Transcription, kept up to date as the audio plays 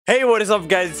What is up,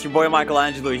 guys? It's your boy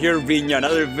Michelangelo here bringing you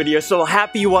another video. So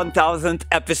happy 1000th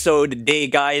episode day,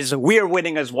 guys. We are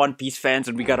winning as One Piece fans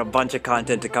and we got a bunch of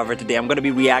content to cover today. I'm going to be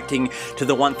reacting to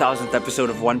the 1000th episode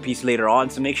of One Piece later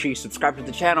on, so make sure you subscribe to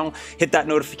the channel, hit that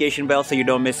notification bell so you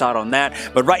don't miss out on that.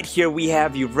 But right here we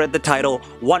have, you've read the title,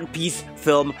 One Piece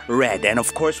Film Red. And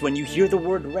of course, when you hear the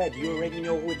word red, you already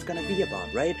know who it's going to be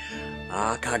about, right?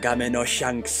 Kagame no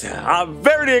Shanks. I'm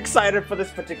very excited for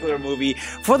this particular movie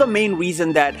for the main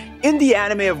reason that in the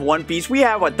anime of One Piece, we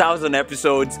have 1000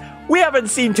 episodes. We haven't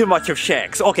seen too much of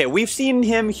Shanks. Okay, we've seen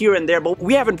him here and there, but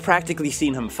we haven't practically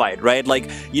seen him fight, right? Like,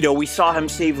 you know, we saw him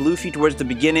save Luffy towards the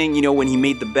beginning, you know, when he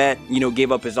made the bet, you know,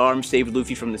 gave up his arm, saved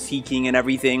Luffy from the Sea King and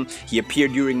everything. He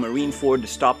appeared during Marineford to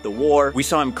stop the war. We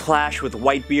saw him clash with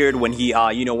Whitebeard when he,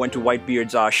 you know, went to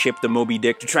Whitebeard's ship, the Moby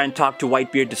Dick, to try and talk to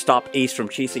Whitebeard to stop Ace from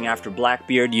chasing after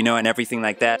Blackbeard, you know, and everything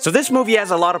like that. So this movie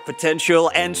has a lot of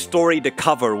potential and story to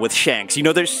cover with Shanks. You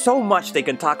know, there's so much they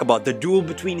can talk about. The duel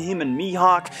between him and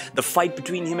Mihawk, the fight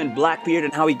between him and Blackbeard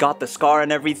and how he got the scar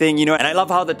and everything, you know. And I love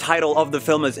how the title of the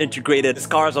film is integrated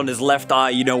scars on his left eye,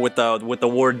 you know, with the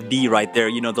word D right there,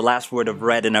 you know, the last word of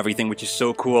red and everything, which is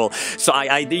so cool. So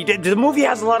the movie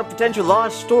has a lot of potential, a lot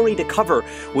of story to cover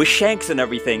with Shanks and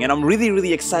everything, and I'm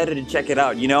really excited to check it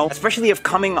out, you know, especially if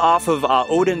coming off of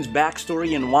Odin's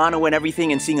backstory and Wano and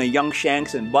everything and seeing a young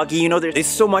Shanks and Buggy, you know, there's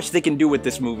so much they can do with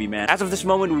this movie, man. As of this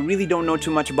moment, we really don't know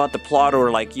too much about the plot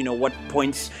or, like, you know, what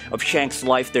points of Shanks'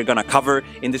 life they're gonna cover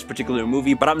in this particular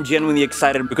movie, but I'm genuinely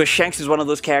excited because Shanks is one of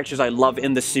those characters I love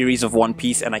in the series of One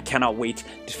Piece, and I cannot wait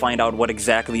to find out what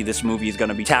exactly this movie is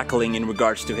gonna be tackling in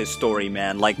regards to his story,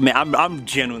 man. Like, man, I'm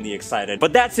genuinely excited.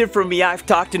 But that's it from me. I've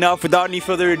talked enough. Without any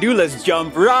further ado, let's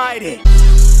jump right in.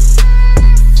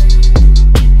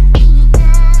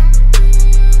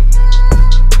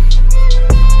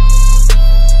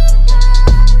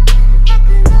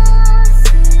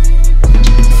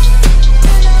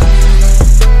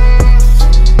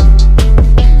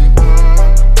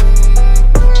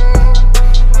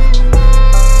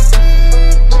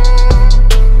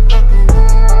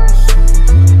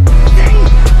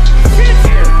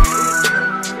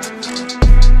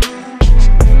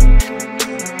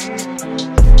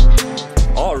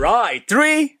 Alright,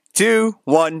 3, 2,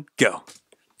 1, go.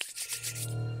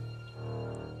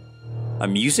 A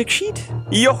music sheet?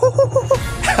 Yo!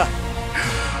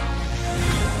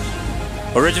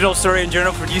 Original story and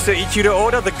journal producer Ichiro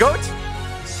Oda, the GOAT?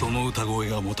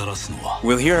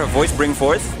 Will hear her voice bring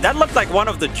forth? That looked like one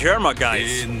of the Germa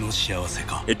guys.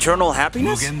 Eternal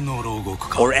happiness?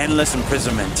 Or endless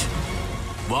imprisonment?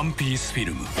 One Piece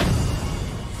Film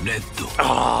Red.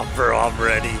 Oh, bro, I'm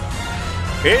ready.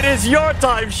 It is your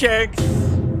time, Shanks!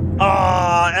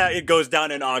 It goes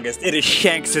down in August. It is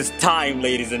Shanks' time,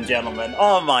 ladies and gentlemen.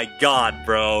 Oh my god,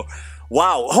 bro.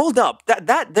 Wow, hold up.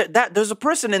 There's a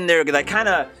person in there that kind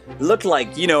of looked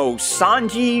like, you know,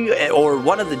 Sanji or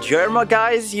one of the Germa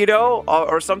guys, you know,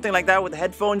 or something like that with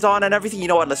headphones on and everything. You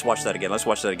know what? Let's watch that again. Let's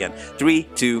watch that again. 3,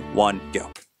 2, 1,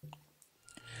 go.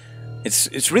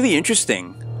 It's really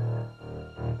interesting.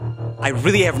 I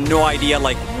really have no idea,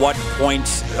 like, what point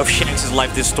of Shanks'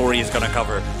 life this story is gonna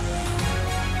cover.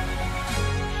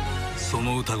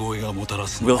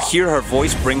 Will hear her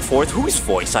voice bring forth? Whose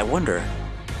voice, I wonder?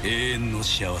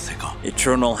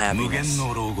 Eternal happiness.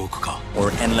 Or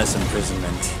endless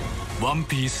imprisonment. One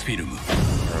Piece Film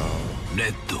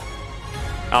Red.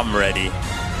 I'm ready.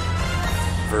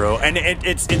 Bro, and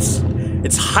it's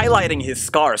highlighting his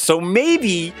scars. So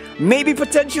maybe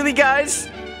potentially, guys,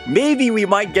 maybe we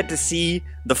might get to see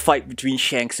the fight between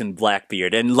Shanks and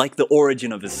Blackbeard and, like, the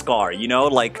origin of his scar, you know?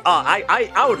 Like,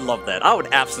 I would love that. I would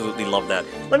absolutely love that.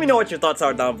 Let me know what your thoughts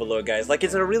are down below, guys. Like,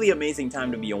 it's a really amazing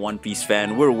time to be a One Piece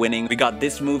fan. We're winning. We got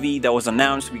this movie that was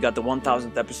announced. We got the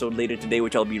 1000th episode later today,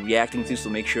 which I'll be reacting to, so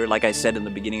make sure, like I said in the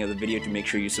beginning of the video, to make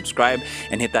sure you subscribe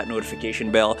and hit that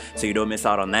notification bell so you don't miss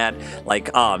out on that.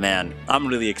 Like, oh man, I'm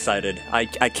really excited. I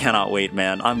cannot wait,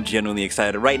 man. I'm genuinely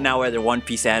excited. Right now, where the One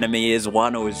Piece anime is,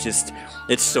 Wano is just,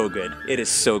 it's so good. It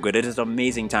is so good. It is an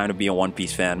amazing time to be a One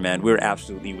Piece fan, man. We're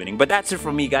absolutely winning. But that's it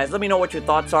from me, guys. Let me know what your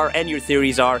thoughts are and your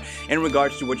theories are in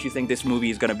regards to what you think this movie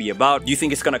is going to be about. Do you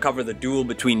think it's going to cover the duel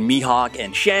between Mihawk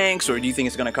and Shanks, or do you think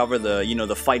it's going to cover the, you know,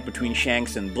 the fight between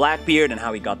Shanks and Blackbeard and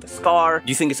how he got the scar? Do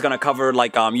you think it's going to cover,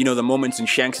 like, you know, the moments in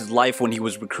Shanks' life when he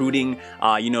was recruiting,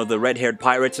 you know, the red-haired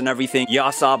pirates and everything?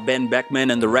 Yasopp, Ben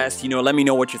Beckman, and the rest. You know, let me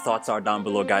know what your thoughts are down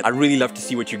below, guys. I'd really love to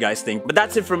see what you guys think. But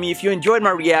that's it from me. If you enjoyed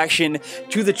my reaction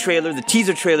to the trailer, the teaser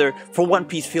teaser trailer for One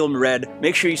Piece Film Red.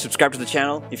 Make sure you subscribe to the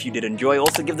channel if you did enjoy.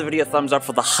 Also give the video a thumbs up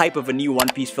for the hype of a new One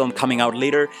Piece film coming out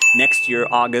later next year,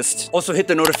 August. Also hit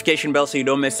the notification bell so you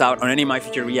don't miss out on any of my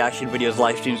future reaction videos,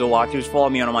 live streams, or walkthroughs.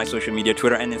 Follow me on all my social media,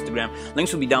 Twitter and Instagram.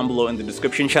 Links will be down below in the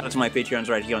description. Shout out to my Patreons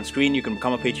right here on screen. You can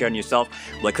become a Patreon yourself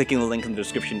by clicking the link in the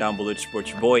description down below to support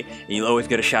your boy, and you'll always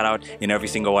get a shout out in every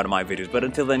single one of my videos. But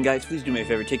until then, guys, please do me a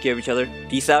favor, take care of each other,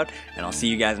 peace out, and I'll see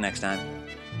you guys next time.